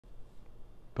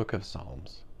Book of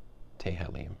Psalms,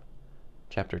 Tehillim,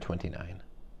 chapter 29,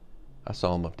 a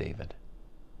psalm of David.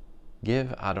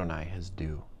 Give Adonai his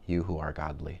due, you who are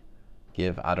godly.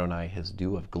 Give Adonai his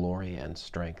due of glory and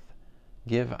strength.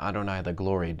 Give Adonai the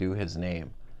glory due his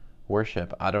name.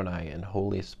 Worship Adonai in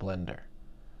holy splendor.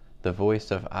 The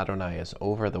voice of Adonai is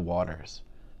over the waters.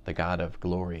 The God of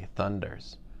glory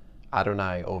thunders.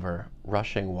 Adonai over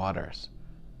rushing waters.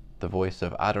 The voice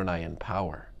of Adonai in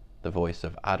power. The voice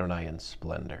of Adonai in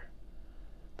splendor.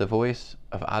 The voice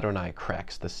of Adonai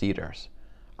cracks the cedars.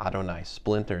 Adonai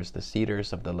splinters the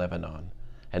cedars of the Lebanon,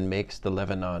 and makes the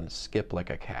Lebanon skip like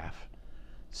a calf,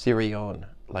 Sirion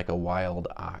like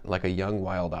a young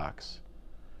wild ox.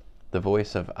 The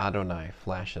voice of Adonai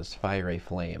flashes fiery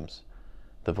flames.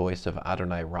 The voice of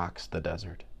Adonai rocks the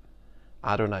desert.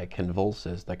 Adonai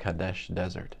convulses the Kadesh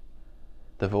desert.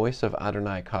 The voice of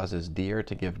Adonai causes deer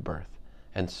to give birth,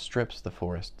 and strips the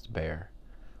forests bare,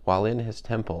 while in his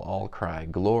temple all cry,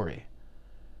 Glory!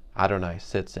 Adonai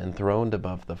sits enthroned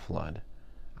above the flood.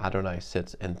 Adonai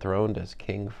sits enthroned as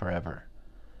king forever.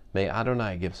 May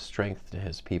Adonai give strength to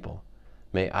his people.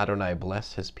 May Adonai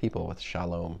bless his people with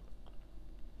shalom.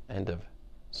 End of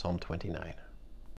Psalm 29.